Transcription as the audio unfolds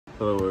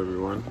Hello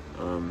everyone.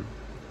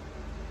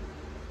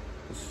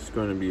 This is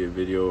going to be a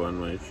video on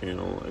my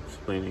channel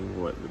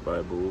explaining what the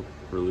Bible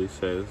really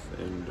says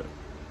and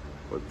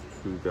what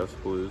the true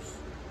gospel is.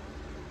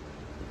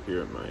 I'm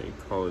here at my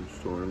college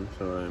dorm,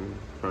 so I'm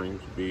trying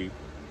to be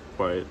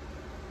quiet.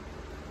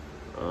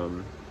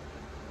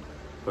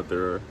 But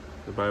the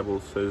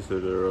Bible says that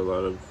there are a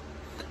lot of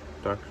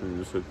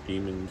doctrines of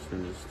demons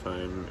in this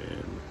time,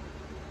 and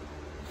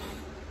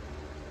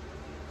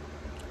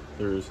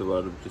there is a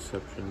lot of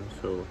deception,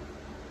 so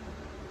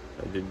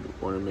I did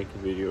want to make a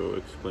video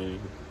explaining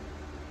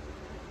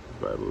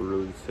what the Bible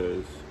really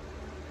says.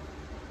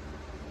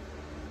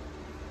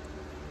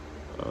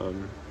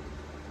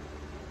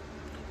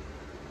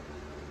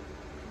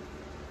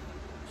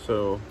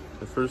 So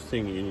the first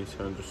thing you need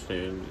to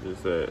understand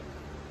is that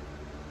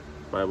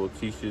the Bible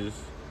teaches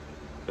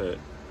that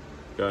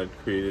God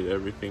created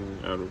everything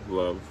out of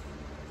love,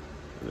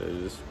 and that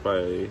it is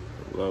by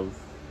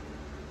love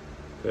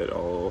that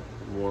all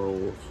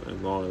morals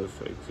and laws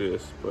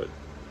exist. But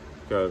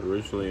God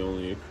originally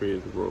only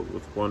created the world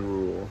with one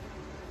rule,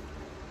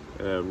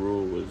 and that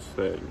rule was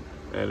that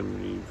Adam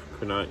and Eve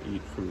could not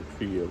eat from the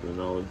tree of the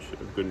knowledge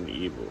of good and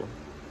evil.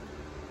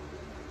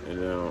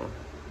 And now,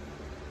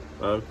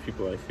 a lot of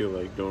people, I feel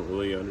like, don't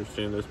really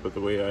understand this, but the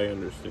way I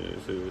understand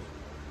it is,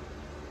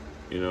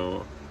 in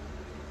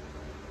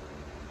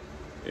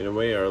a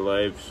way our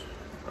lives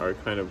are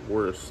kind of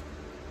worse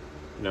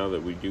now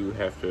that we do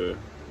have to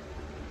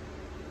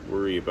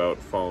worry about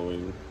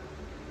following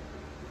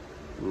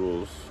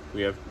rules.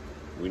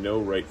 We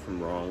know right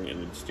from wrong,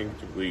 and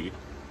instinctively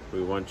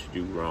we want to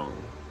do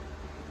wrong.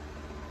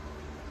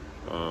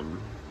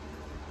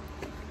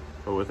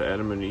 But with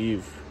Adam and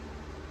Eve,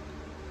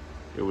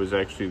 it was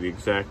actually the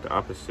exact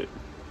opposite.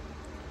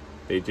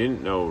 They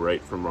didn't know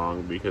right from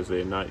wrong because they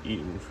had not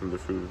eaten from the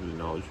fruit of the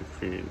knowledge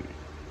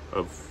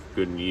of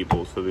good and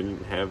evil, so they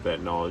didn't have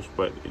that knowledge,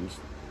 but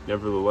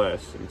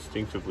nevertheless,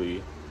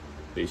 instinctively,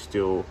 they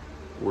still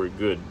were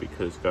good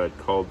because God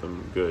called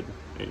them good,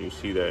 and you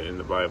see that in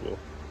the Bible.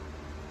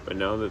 But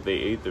now that they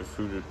ate the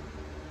tree of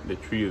the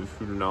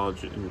fruit of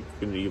knowledge of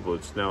good and evil,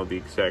 it's now the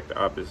exact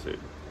opposite.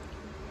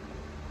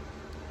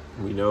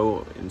 We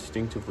know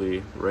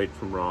instinctively right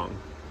from wrong,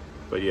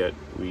 but yet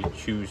we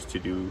choose to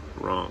do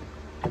wrong.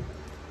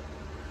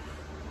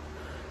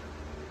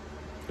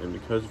 And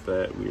because of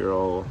that, we are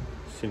all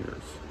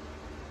sinners.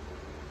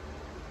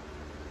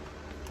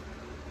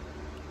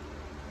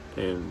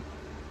 And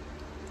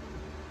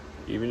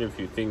even if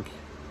you think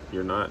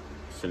you're not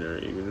a sinner,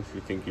 even if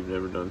you think you've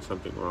never done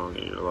something wrong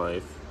in your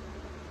life,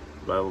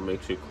 the Bible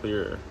makes it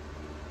clear.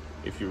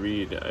 If you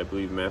read, I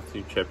believe,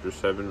 Matthew chapter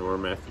 7 or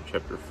Matthew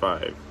chapter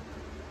 5,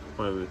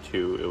 one of the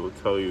two, it will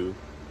tell you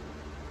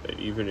that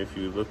even if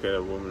you look at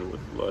a woman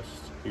with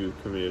lust, you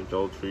have committed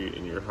adultery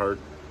in your heart.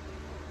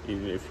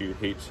 Even if you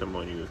hate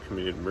someone, you have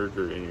committed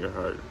murder in your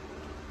heart.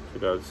 So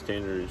God's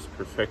standard is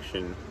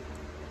perfection,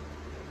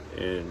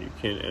 and you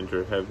can't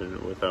enter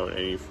heaven without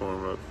any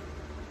form of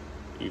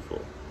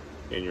evil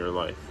in your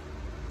life.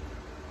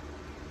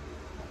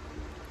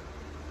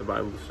 The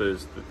Bible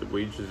says that the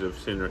wages of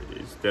sin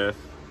is death,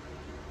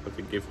 but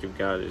the gift of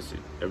God is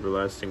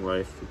everlasting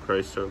life through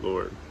Christ our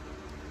Lord.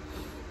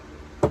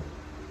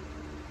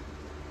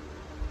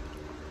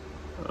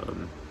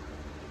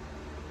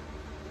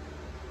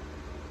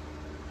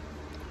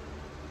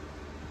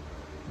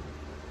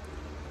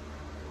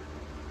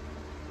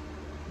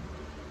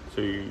 So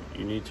you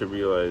need to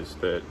realize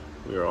that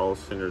we are all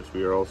sinners.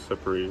 We are all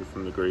separated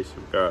from the grace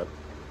of God,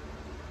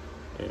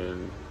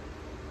 and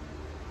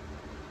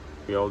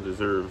we all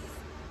deserve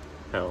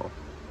hell.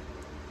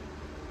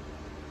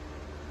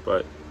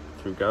 But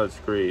through God's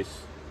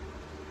grace,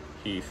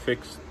 He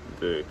fixed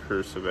the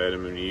curse of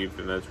Adam and Eve,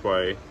 and that's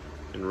why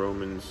in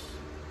Romans,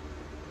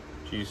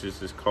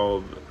 Jesus is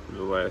called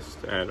the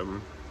last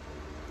Adam,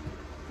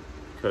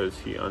 because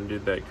He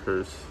undid that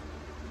curse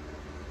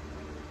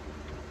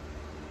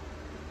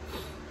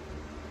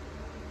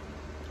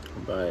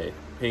by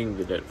paying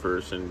the debt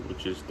for sin,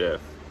 which is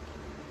death.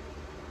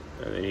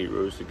 And then He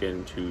rose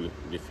again to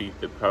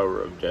defeat the power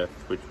of death,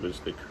 which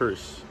was the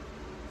curse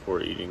for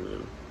eating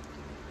the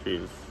tree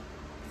of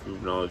fruit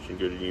of knowledge of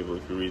good and evil.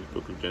 If you read the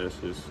book of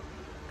Genesis,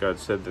 God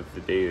said that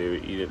the day they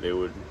would eat it, they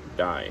would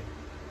die.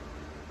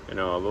 And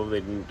although they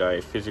didn't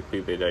die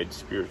physically, they died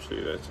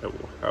spiritually. That's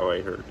how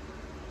I heard.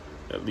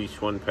 At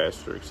least one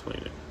pastor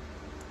explained it.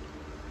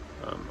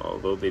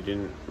 Although they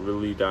didn't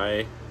really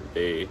die,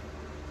 they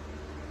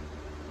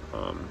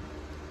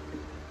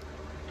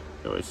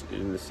it's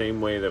in the same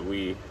way that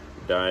we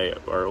die,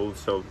 our old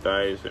self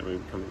dies and we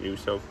become a new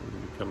self and we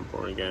become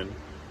born again.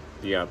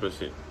 The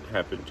opposite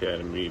happened to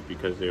Adam and Eve,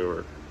 because they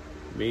were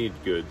made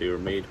good, they were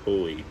made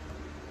holy,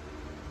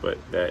 but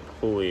that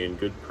holy and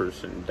good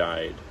person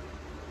died,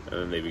 and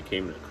then they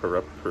became a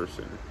corrupt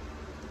person.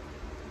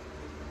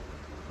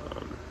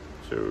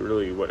 So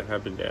really what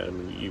happened to Adam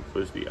and Eve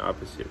was the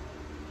opposite,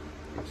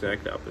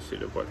 exact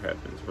opposite of what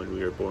happens when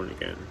we are born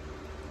again.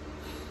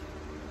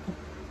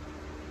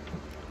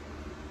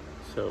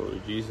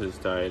 So Jesus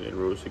died and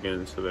rose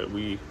again so that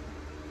we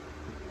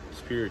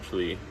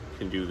spiritually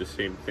can do the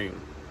same thing.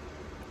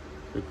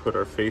 We put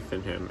our faith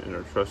in him and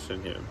our trust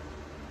in him.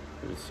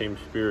 And the same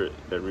Spirit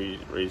that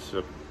raised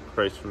up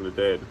Christ from the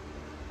dead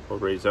will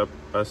raise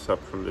us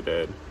up from the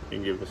dead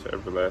and give us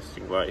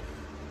everlasting life.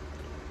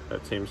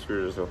 That same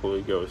Spirit is the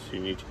Holy Ghost. You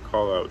need to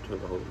call out to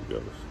the Holy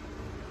Ghost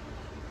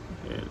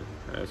and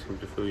ask him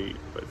to fill you.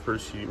 But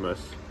first you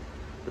must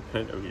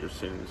repent of your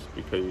sins,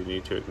 because you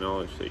need to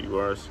acknowledge that you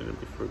are a sinner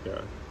before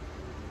God.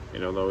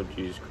 And although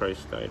Jesus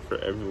Christ died for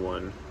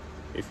everyone,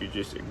 if you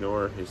just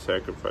ignore his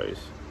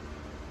sacrifice,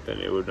 then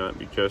it would not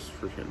be just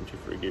for him to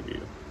forgive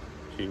you.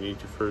 So you need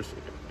to first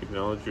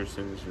acknowledge your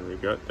sins and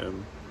regret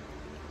them,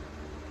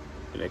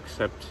 and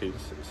accept his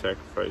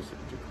sacrifice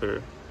and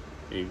declare.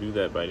 And you do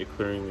that by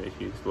declaring that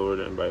he is Lord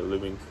and by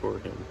living for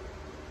him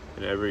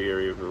in every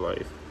area of your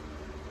life.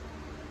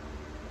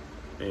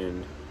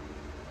 And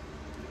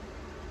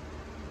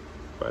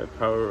by the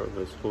power of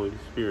his Holy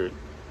Spirit,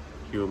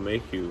 he will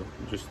make you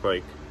just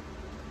like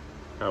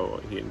how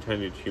he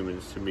intended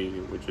humans to be,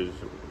 which is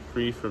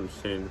free from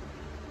sin.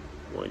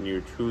 When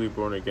you're truly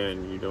born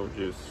again, you don't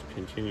just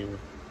continue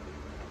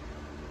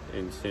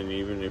in sin,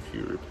 even if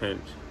you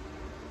repent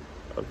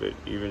of it,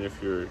 even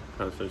if you're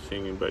constantly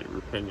singing but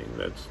repenting.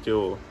 That's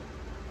still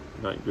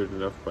not good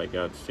enough by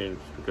God's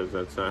standards, because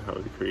that's not how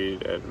he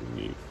created Adam and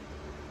Eve.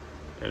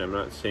 And I'm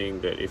not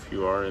saying that if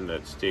you are in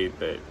that state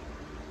that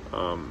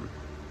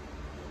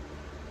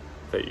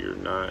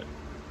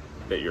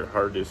that your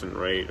heart isn't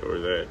right, or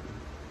that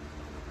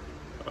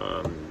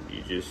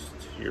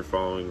you're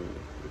following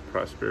the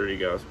prosperity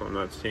gospel. I'm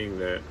not saying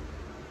that.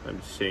 I'm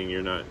just saying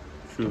you're not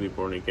truly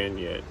born again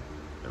yet.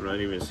 I'm not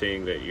even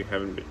saying that you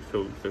haven't been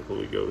filled with the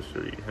Holy Ghost,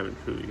 or you haven't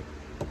truly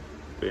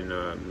been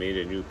made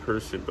a new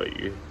person, but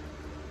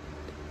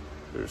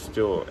there's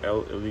still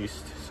at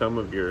least some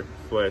of your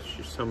flesh,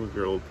 some of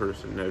your old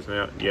person has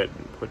not yet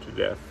been put to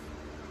death.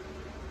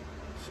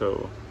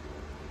 So,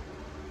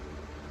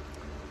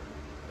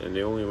 and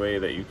the only way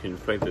that you can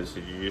fight this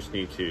is you just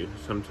need to,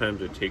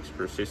 sometimes it takes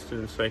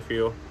persistence, I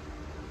feel,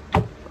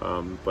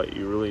 but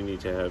you really need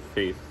to have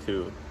faith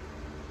too,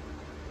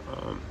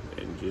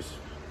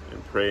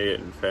 and pray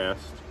and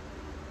fast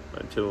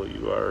until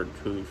you are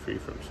truly free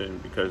from sin,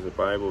 because the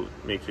Bible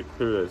makes it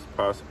clear that it's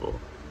possible.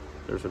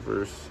 There's a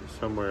verse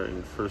somewhere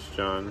in 1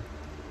 John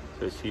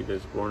that says, he that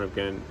is born of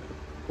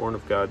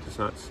God does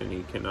not sin.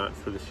 He cannot,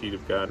 for the seed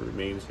of God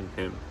remains in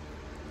him.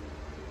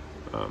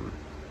 You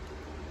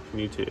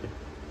need to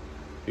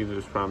leave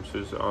those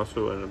promises.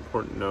 Also, an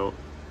important note,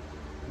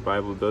 the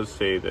Bible does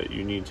say that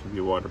you need to be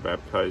water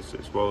baptized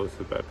as well as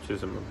the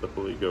baptism of the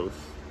Holy Ghost.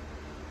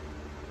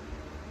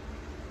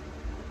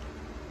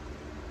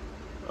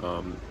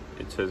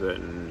 It says that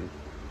in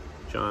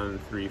John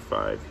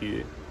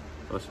 3:5,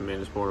 unless a man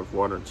is born of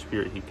water and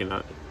spirit, he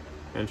cannot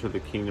enter the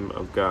kingdom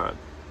of God.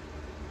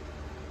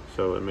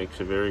 So it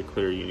makes it very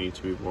clear you need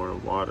to be born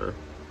of water,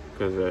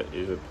 because that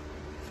is a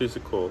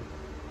physical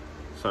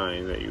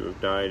sign that you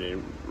have died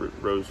and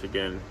rose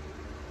again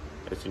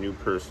as a new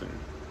person.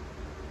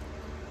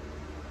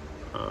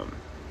 So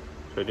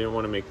I didn't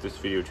want to make this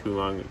video too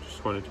long. I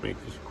just wanted to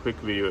make this quick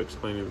video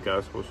explaining the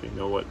gospel so you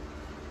know what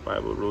the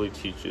Bible really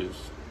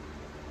teaches,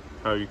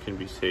 how you can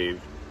be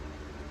saved.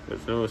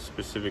 There's no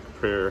specific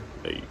prayer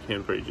that you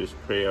can pray. Just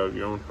pray out of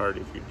your own heart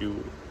if you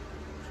do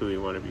truly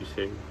want to be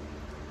saved.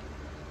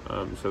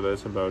 So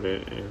that's about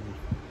it, and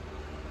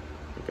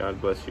God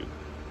bless you.